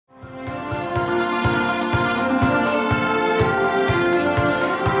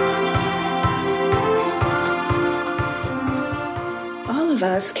of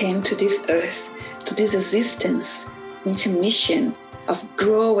us came to this earth, to this existence, into mission of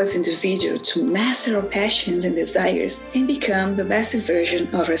grow as individuals to master our passions and desires and become the best version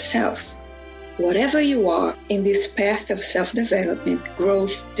of ourselves. Whatever you are in this path of self-development,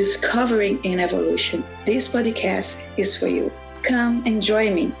 growth, discovering, and evolution, this podcast is for you. Come and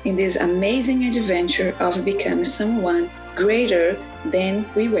join me in this amazing adventure of becoming someone greater than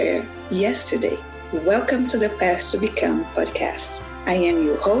we were yesterday. Welcome to the Path to Become podcast. I am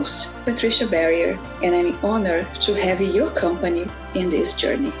your host, Patricia Barrier, and I'm honored to have your company in this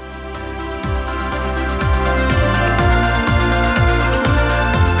journey.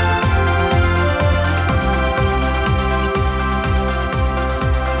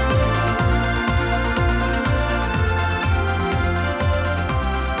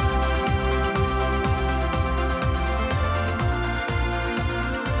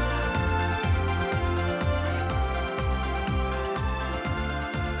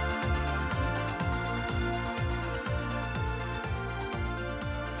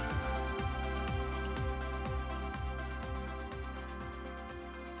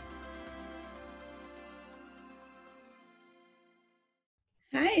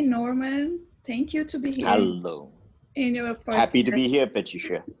 Hi, Norman. Thank you to be here. Hello. In your podcast. Happy to be here,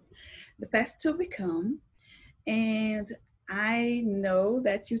 Patricia. The Path to Become. And I know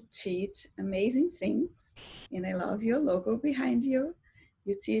that you teach amazing things. And I love your logo behind you.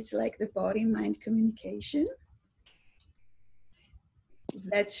 You teach like the body-mind communication. Is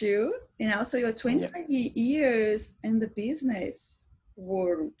that you? And also you're 25 years in the business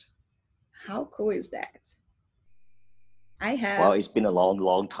world. How cool is that? Well, it's been a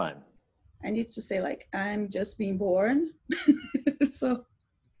long time. I need to say like, I'm just being born. So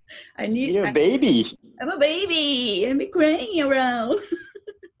You're a baby. I'm a baby. I'm crying around.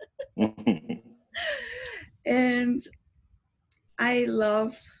 And I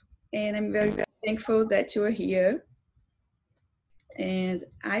love, and I'm very, very thankful that you're here. And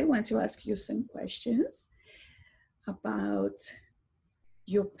I want to ask you some questions about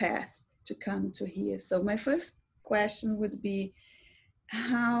your path to come to here. So my first question would be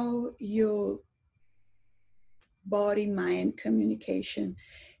how your body-mind communication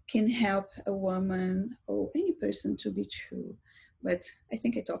can help a woman or any person to be true. But I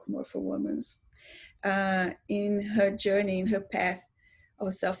think I talk more for women in her journey, in her path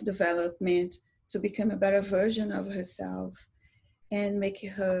of self-development to become a better version of herself and make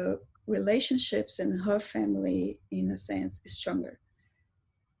her relationships and her family, in a sense, stronger.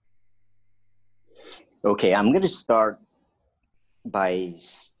 Okay, I'm going to start by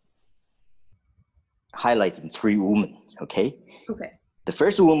highlighting three women, okay? Okay. The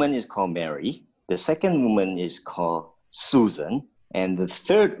first woman is called Mary. The second woman is called Susan. And the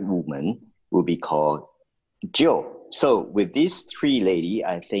third woman will be called Jill. So with these three ladies,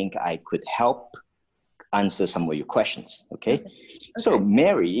 I think I could help answer some of your questions, okay? So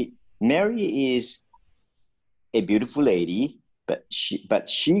Mary is a beautiful lady, but she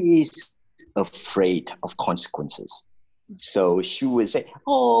is afraid of consequences. So she would say,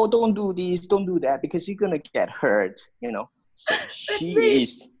 oh, don't do this, don't do that, because you're going to get hurt, you know. So she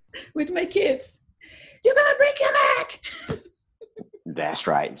is... With my kids, you're going to break your neck. That's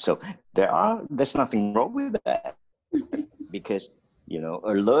right. So there's nothing wrong with that because, you know,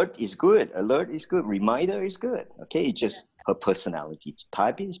 alert is good. Reminder is good. Okay. It's just her personality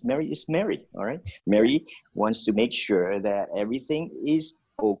type is Mary. All right. Mary wants to make sure that everything is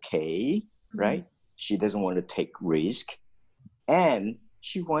okay. Right. She doesn't want to take risk and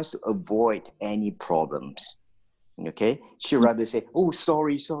she wants to avoid any problems. Okay. She'd rather say, oh,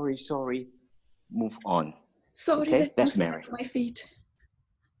 sorry. Move on. Sorry, okay? That's Mary. My feet.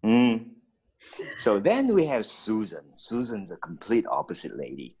 So then we have Susan. Susan's a complete opposite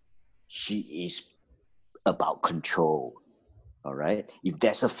lady. She is about control. All right. If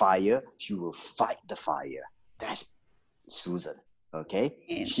there's a fire, she will fight the fire. That's Susan. Okay.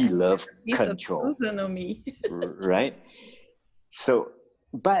 And she loves control. Susan on me. Right. So,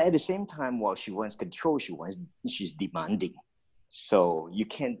 but at the same time, while she wants control, she's demanding. So you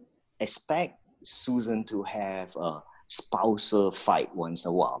can expect Susan to have a spousal fight once in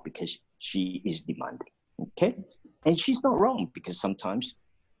a while because she is demanding. Okay. And she's not wrong because sometimes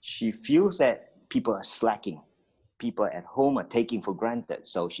she feels that people are slacking. People at home are taking for granted.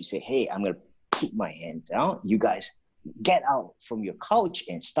 So she say, hey, I'm going to put my hands out. You guys get out from your couch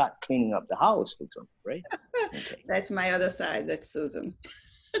and start cleaning up the house, for example, right? Okay. That's my other side. That's Susan.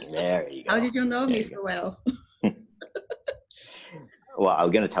 There you go. How did you know me so well? Well, I'm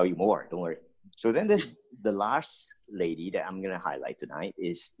going to tell you more. Don't worry. So then there's the last lady that I'm going to highlight tonight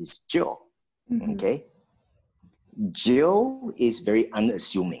is Jill. Mm-hmm. Okay. Jill is very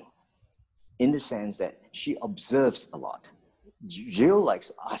unassuming in the sense that she observes a lot. Jill likes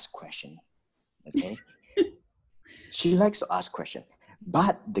to ask questions, okay? She likes to ask questions.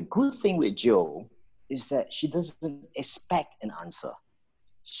 But the good thing with Jill is that she doesn't expect an answer.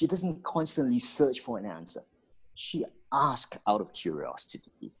 She doesn't constantly search for an answer. She asks out of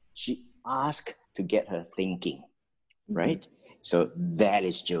curiosity. She asks to get her thinking, right? So that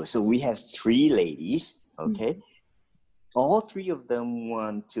is Jill. So we have three ladies, okay? All three of them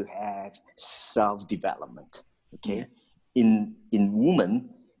want to have self-development, okay? Yeah. In woman,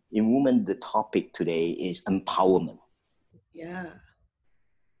 the topic today is empowerment. Yeah.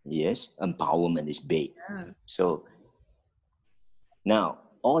 Yes, empowerment is big. Yeah. So now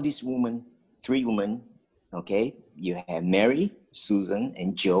all these women, three women, okay? You have Mary, Susan,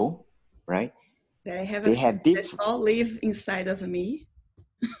 and Joe, right? They have different. all live inside of me.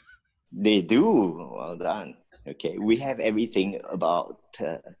 They do. Well done. Okay, we have everything about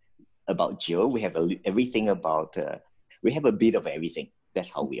Joe. We have everything about. We have a bit of everything. That's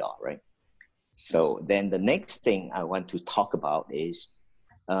how we are, right? So then the next thing I want to talk about is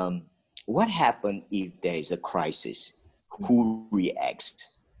what happens if there is a crisis? Who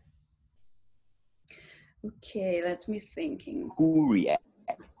reacts? Okay, let me thinking. Who react?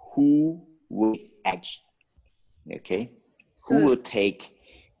 Who will act? Okay, so, who will take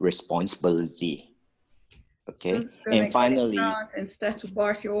responsibility? Okay, so and finally, and start to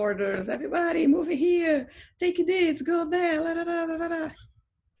bark your orders. Everybody, move here. Take this. Go there. La, la, la, la, la.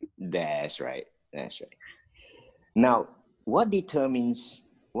 That's right. That's right. Now, what determines?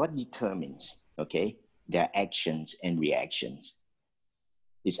 Okay, their actions and reactions?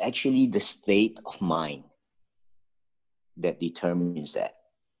 It's actually the state of mind that determines that.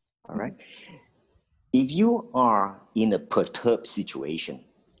 All right. If you are in a perturbed situation,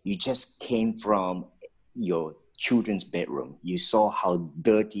 you just came from your children's bedroom, you saw how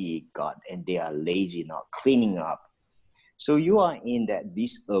dirty it got and they are lazy, not cleaning up. So you are in that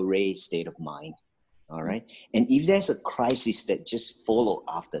disarray state of mind. All right. And if there's a crisis that just follow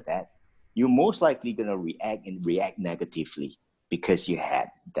after that, you're most likely going to react negatively because you had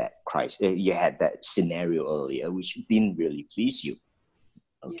that crisis, you had that scenario earlier, which didn't really please you.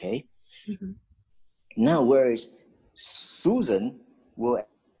 Okay. Yeah. Mm-hmm. Now, whereas Susan will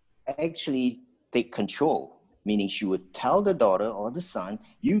actually take control, meaning she would tell the daughter or the son,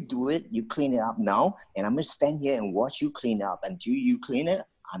 you do it, you clean it up now, and I'm going to stand here and watch you clean up. Until you clean it,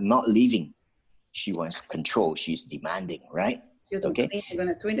 I'm not leaving. She wants control. She's demanding, right? You don't clean, you're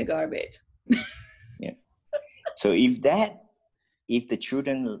going to throw in the garbage. Yeah. So if the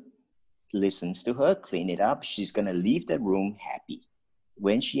children listens to her, clean it up, she's going to leave the room happy.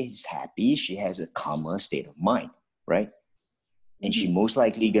 When she is happy, she has a calmer state of mind, right? And she most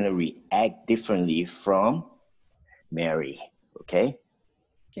likely going to react differently from Mary, okay?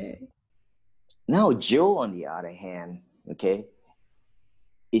 Okay. Now, Joe, on the other hand, okay,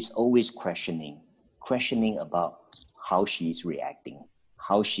 is always questioning about how she's reacting,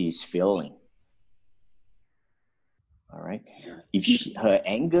 how she's feeling. All right. If her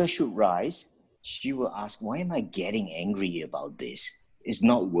anger should rise, she will ask, why am I getting angry about this? It's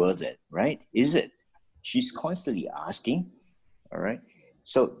not worth it, right? Is it? She's constantly asking. All right.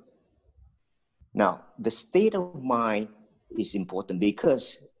 So now the state of mind is important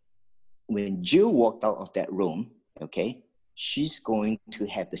because when Jill walked out of that room, okay, she's going to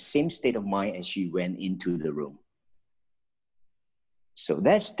have the same state of mind as she went into the room. So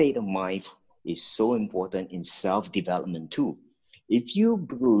that state of mind is so important in self-development too. If you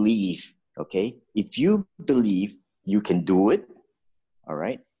believe, you can do it, all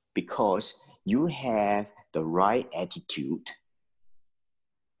right, because you have the right attitude,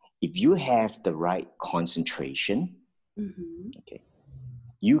 if you have the right concentration, okay,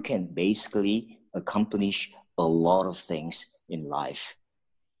 you can basically accomplish a lot of things in life.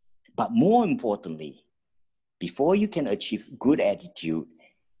 But more importantly, before you can achieve good attitude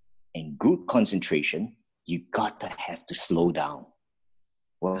and good concentration, you got to have to slow down.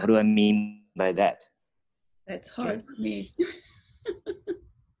 What do I mean by that? That's hard for me.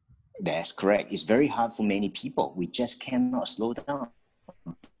 That's correct. It's very hard for many people. We just cannot slow down.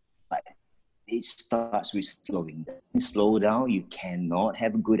 But it starts with slowing down. Slow down, you cannot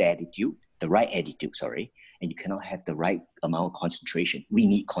have a good attitude, the right attitude, and you cannot have the right amount of concentration. We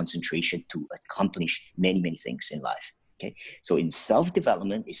need concentration to accomplish many, many things in life. Okay, so in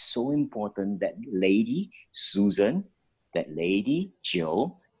self-development, it's so important that lady Susan, that lady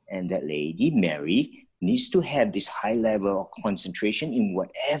Jill, and that lady Mary needs to have this high level of concentration in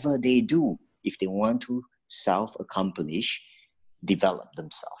whatever they do if they want to self-accomplish, develop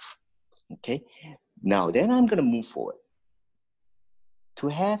themselves. Okay, Now, then I'm going to move forward. To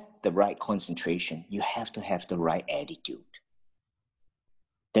have the right concentration, you have to have the right attitude.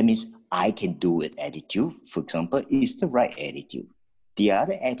 That means I can do it attitude, for example, is the right attitude. The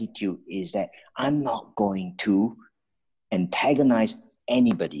other attitude is that I'm not going to antagonize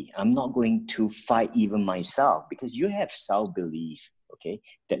anybody. I'm not going to fight even myself, because you have self-belief, okay,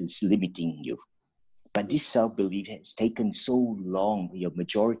 that is limiting you. But this self-belief has taken so long, your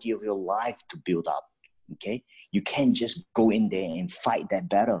majority of your life to build up, okay? You can't just go in there and fight that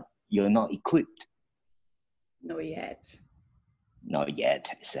battle. You're not equipped. Not yet. Not yet,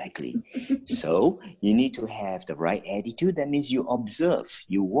 exactly. So you need to have the right attitude. That means you observe,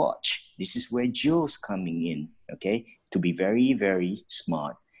 you watch. This is where Jill's coming in, okay? To be very, very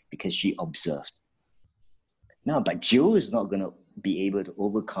smart, because she observed. Now, but Jill is not going to be able to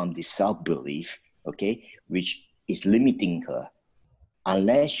overcome this self-belief, okay, which is limiting her,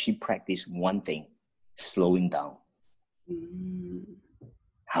 unless she practices one thing, slowing down.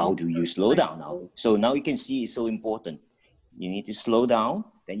 How do you slow down now? So now you can see it's so important. You need to slow down,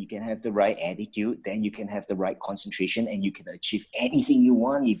 then you can have the right attitude, then you can have the right concentration, and you can achieve anything you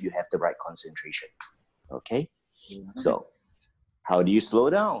want if you have the right concentration. Okay? So how do you slow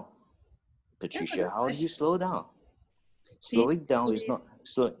down? Patricia, how do you slow down? Slowing down is not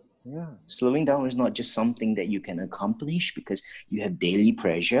slowing down is not just something that you can accomplish, because you have daily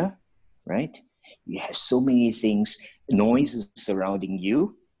pressure, right? You have so many things, noises surrounding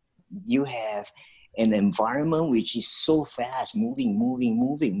you. You have an environment which is so fast, moving.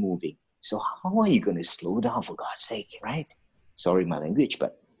 So how are you going to slow down, for God's sake, right? Sorry, my language,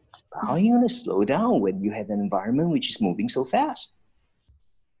 but how are you going to slow down when you have an environment which is moving so fast?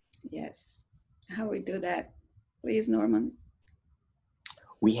 Yes. How we do that? Please, Norman.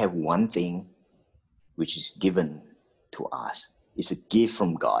 We have one thing which is given to us. It's a gift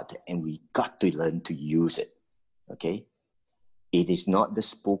from God, and we got to learn to use it, okay? It is not the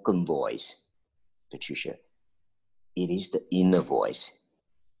spoken voice, Patricia. It is the inner voice,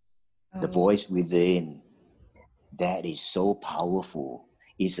 the voice within. That is so powerful.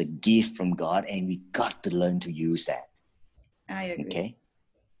 It's a gift from God, and we got to learn to use that. I agree. Okay?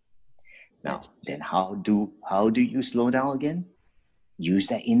 Now, then how do you slow down again? Use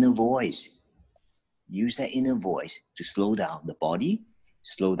that inner voice. Use that inner voice to slow down the body,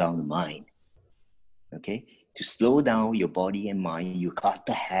 slow down the mind. Okay? To slow down your body and mind, you got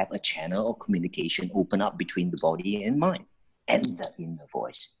to have a channel of communication open up between the body and mind and the inner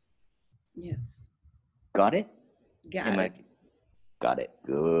voice. Yes. Got it? Got it. Got it.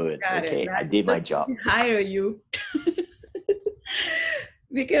 Good. Got okay, it. I did my job. Hire you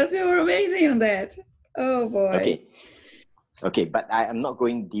because you were amazing on that. Oh boy. Okay, but I'm not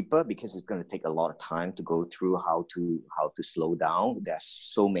going deeper, because it's going to take a lot of time to go through how to slow down. There's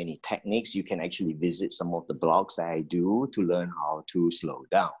so many techniques. You can actually visit some of the blogs that I do to learn how to slow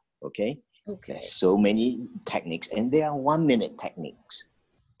down. Okay. There's so many techniques, and they are 1 minute techniques,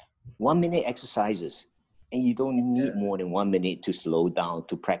 1 minute exercises, and you don't need more than 1 minute to slow down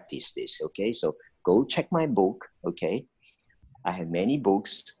to practice this. Okay, so go check my book. Okay, I have many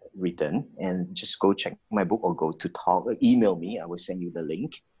books written, and just go check my book, or go to email me. I will send you the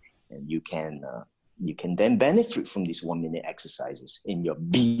link, and you can then benefit from these 1 minute exercises in your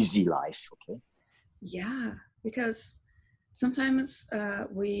busy life. Okay. Yeah, because sometimes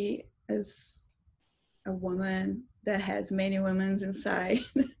we, as a woman that has many women inside,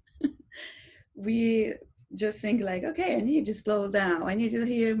 we just think like, okay, I need to slow down. I need to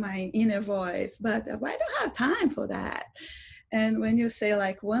hear my inner voice, but I don't have time for that. And when you say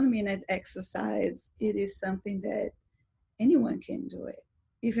like 1 minute exercise, it is something that anyone can do it.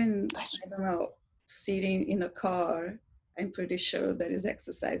 Even, I don't know, sitting in a car, I'm pretty sure there is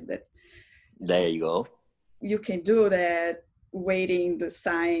exercise that. There you go. You can do that waiting the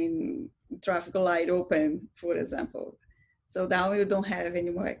sign, traffic light open, for example. So now you don't have any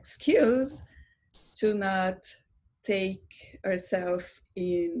more excuse to not take ourselves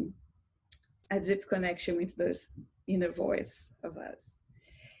in a deep connection with this inner voice of us.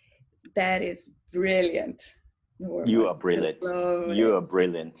 That is brilliant. Norman. You are brilliant. You are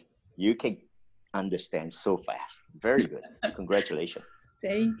brilliant. You can understand so fast. Very good. Congratulations.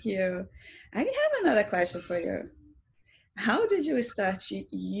 Thank you. I have another question for you. How did you start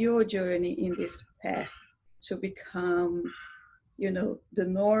your journey in this path to become, the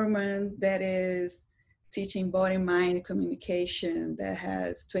Norman that is teaching body-mind communication, that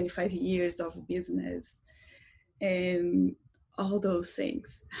has 25 years of business and all those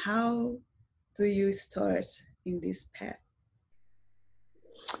things? How do you start in this path?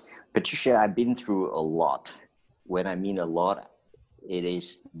 Patricia, I've been through a lot. When I mean a lot, it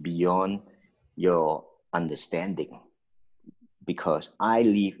is beyond your understanding, because I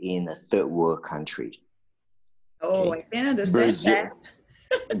live in a third world country. Oh, I can understand Brazil,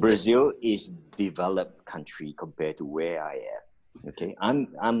 that. Brazil is developed country compared to where I am. Okay, I'm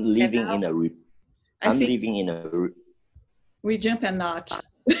living in a I think living in a we jump a notch.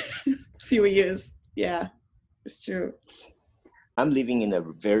 Few years. Yeah, it's true. I'm living in a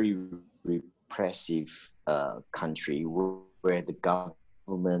very repressive country where the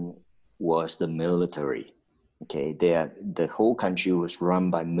government was the military. Okay, the whole country was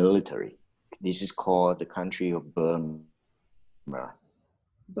run by military. This is called the country of Burma.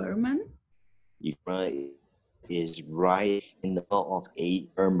 Burman? Burma is right in the middle of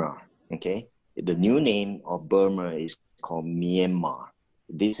Burma. Okay, the new name of Burma is called Myanmar.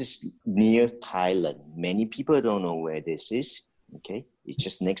 This is near Thailand. Many people don't know where this is. Okay, it's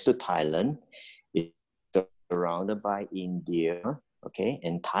just next to Thailand. It's surrounded by India, okay,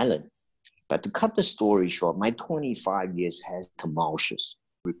 and Thailand. But to cut the story short, my 25 years has tumultuous.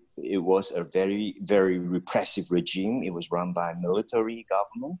 It was a very, very repressive regime. It was run by a military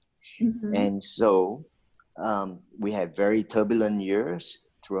government. Mm-hmm. And so we had very turbulent years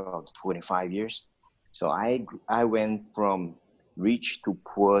throughout 25 years. So I went from rich to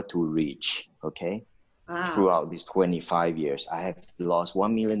poor to rich, okay? Wow. Throughout these 25 years. I have lost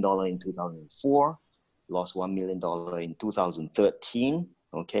 $1 million in 2004, lost $1 million in 2013,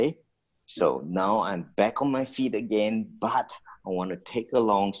 okay? So now I'm back on my feet again, but I want to take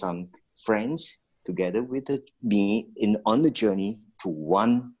along some friends together with me on the journey to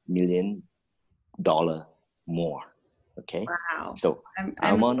 $1 million more. Okay. Wow. So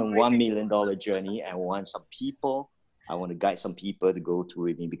I'm on a $1 million journey. I want to guide some people to go through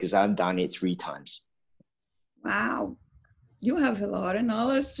with me because I've done it 3 times. Wow. You have a lot of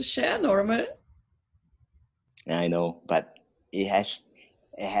knowledge to share, Norman. I know, but it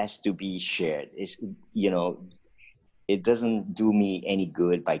has to be shared. It's, it doesn't do me any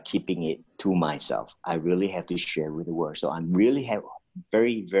good by keeping it to myself. I really have to share with the world. So I'm really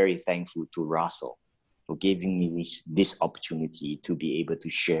very, very thankful to Russell for giving me this opportunity to be able to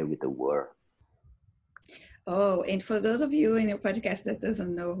share with the world. Oh, and for those of you in your podcast that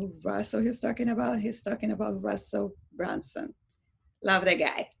doesn't know who Russell he's talking about Russell Brunson. Love that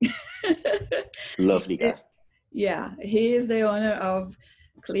guy. Lovely guy. Yeah, he is the owner of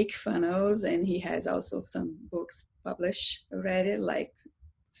ClickFunnels, and he has also some books published already, like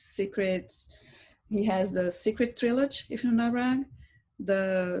Secrets. He has the Secret Trilogy, if I'm not wrong,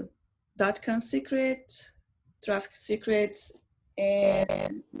 the .com Secret, Traffic Secrets,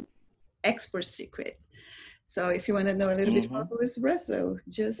 and Expert Secret. So if you want to know a little bit more about this Russell,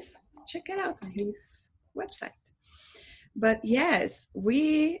 just check it out on his website. But yes,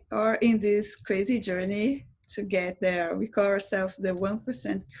 we are in this crazy journey to get there. We call ourselves the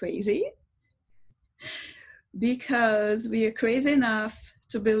 1% crazy because we are crazy enough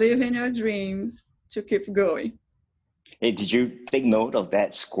to believe in your dreams to keep going. Hey, did you take note of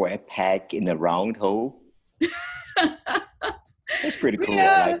that square peg in a round hole? That's pretty cool.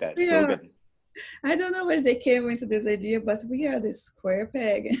 I like that slogan. I don't know where they came into this idea, but we are the square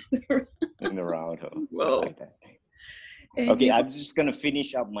peg in the round hole. Whoa. I like that. Okay, I'm just going to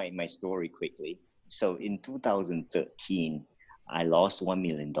finish up my story quickly. So in 2013, I lost $1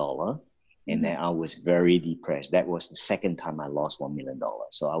 million and then I was very depressed. That was the second time I lost $1 million.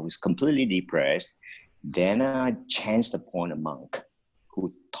 So I was completely depressed. Then I chanced upon a monk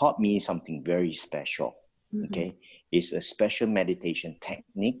who taught me something very special. Okay, it's a special meditation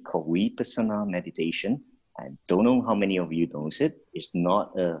technique called Vipassana meditation. I don't know how many of you knows it. It's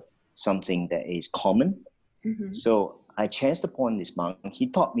not something that is common. So I chanced upon this monk. He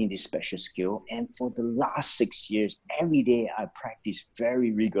taught me this special skill. And for the last 6 years, every day I practiced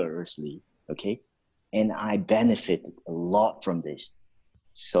very rigorously. Okay. And I benefited a lot from this.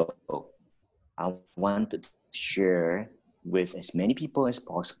 So I wanted to share with as many people as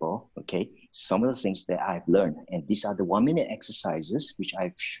possible, okay, some of the things that I've learned. And these are the 1-minute exercises, which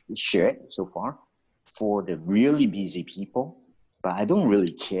I've shared so far for the really busy people. But I don't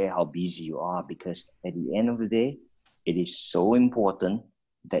really care how busy you are because at the end of the day, it is so important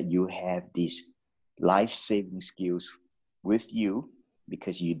that you have these life-saving skills with you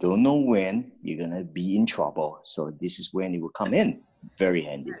because you don't know when you're going to be in trouble. So this is when it will come in very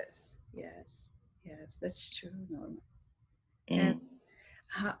handy. Yes, that's true, Norman. And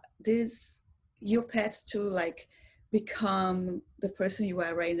this your path to like become the person you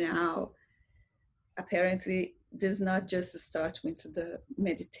are right now apparently does not just start with the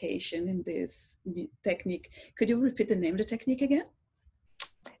meditation in this technique. Could you repeat the name of the technique again?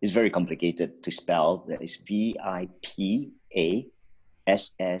 It's very complicated to spell. That is Vipassana.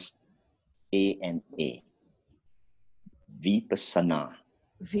 A-N-A. Vipassana.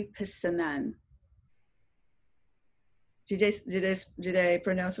 Vipassanan. Did I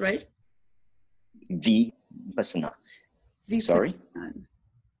pronounce right? Vipassana. Sorry?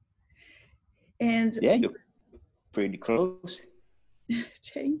 And yeah, you're pretty close.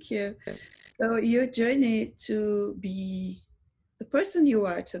 Thank you. So your journey to be the person you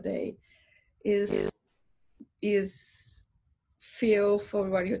are today is feel for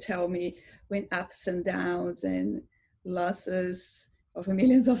what you tell me when ups and downs and losses of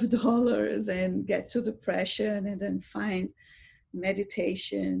millions of dollars and get to depression and then find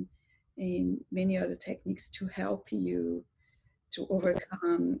meditation and many other techniques to help you to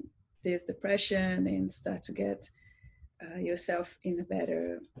overcome this depression and start to get yourself in a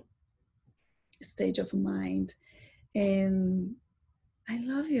better stage of mind. And I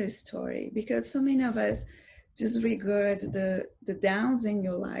love your story because so many of us disregard the downs in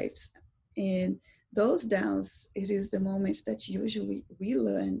your lives. And those downs, it is the moments that usually we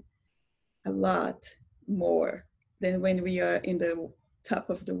learn a lot more than when we are in the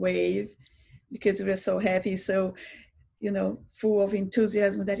top of the wave, because we're so happy, so, full of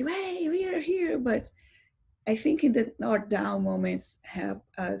enthusiasm that, hey, we are here. But I think in our down moments help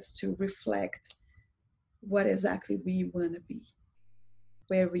us to reflect what exactly we want to be,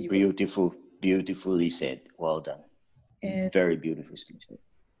 where we Beautifully said. Well done. And very beautifully said.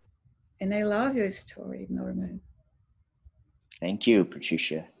 And I love your story, Norman. Thank you,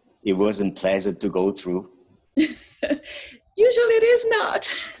 Patricia. It wasn't pleasant to go through. Usually it is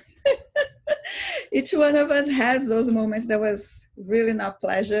not. Each one of us has those moments that was really not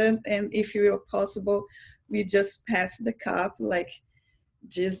pleasant. And if it were possible, we just pass the cup like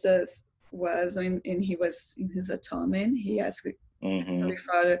Jesus was when he was in his atonement. He asked Holy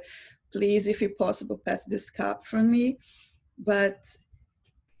Father, please, if it's possible, pass this cup from me. But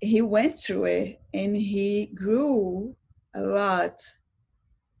he went through it and he grew a lot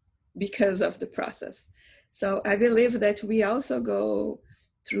because of the process. So I believe that we also go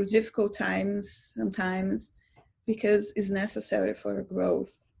through difficult times sometimes because it's necessary for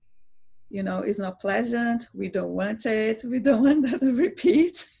growth. It's not pleasant. We don't want it. We don't want that to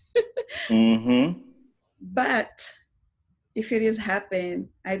repeat. But if it is happening,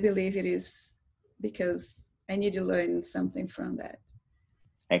 I believe it is because I need to learn something from that.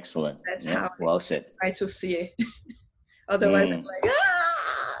 Excellent. That's how well said. I try to see it. Otherwise, I'm like,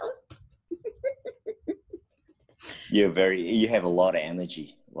 You have a lot of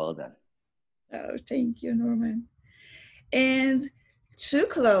energy. Well done. Oh, thank you, Norman. And to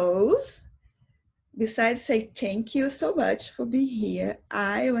close, besides say thank you so much for being here,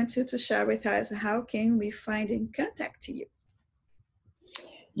 I want you to share with us how can we find and contact you.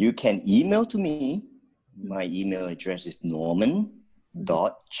 You can email to me. My email address is norman.chen,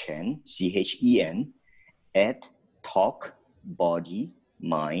 CHEN,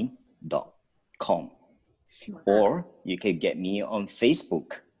 @talkbodymind.com. Or you can get me on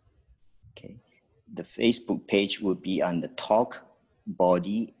Facebook. Okay. The Facebook page will be on the Talk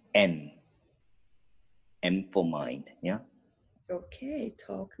Body M for mind. Yeah. Okay.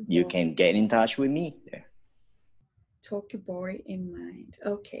 Talk. You can get in touch with me there. Talk Body in Mind.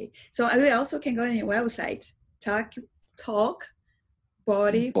 Okay. So I also can go on your website.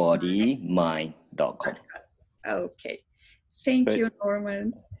 Talkbodymind.com. Okay. Thank you,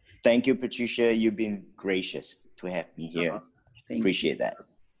 Norman. Thank you, Patricia. You've been gracious to have me here. Appreciate that.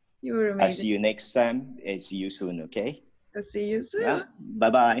 You were amazing. I'll see you next time and see you soon, okay? I'll see you soon. Yeah.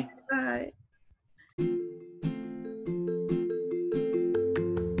 Bye-bye. Bye.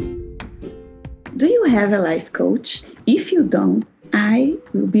 Do you have a life coach? If you don't, I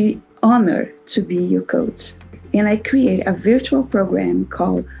will be honored to be your coach. And I create a virtual program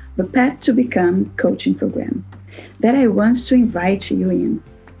called the Path to Become Coaching Program that I want to invite you in.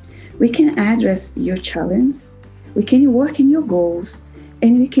 We can address your challenge, we can work in your goals,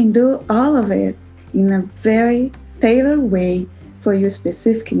 and we can do all of it in a very tailored way for your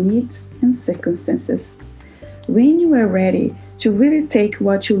specific needs and circumstances. When you are ready to really take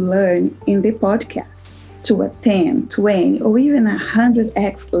what you learn in the podcast to a 10, 20, or even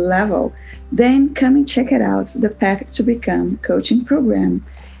 100x level, then come and check it out, the Path to Become Coaching Program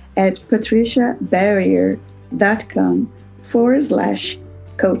at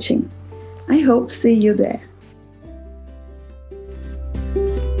patriciabarrier.com/coaching. I hope to see you there.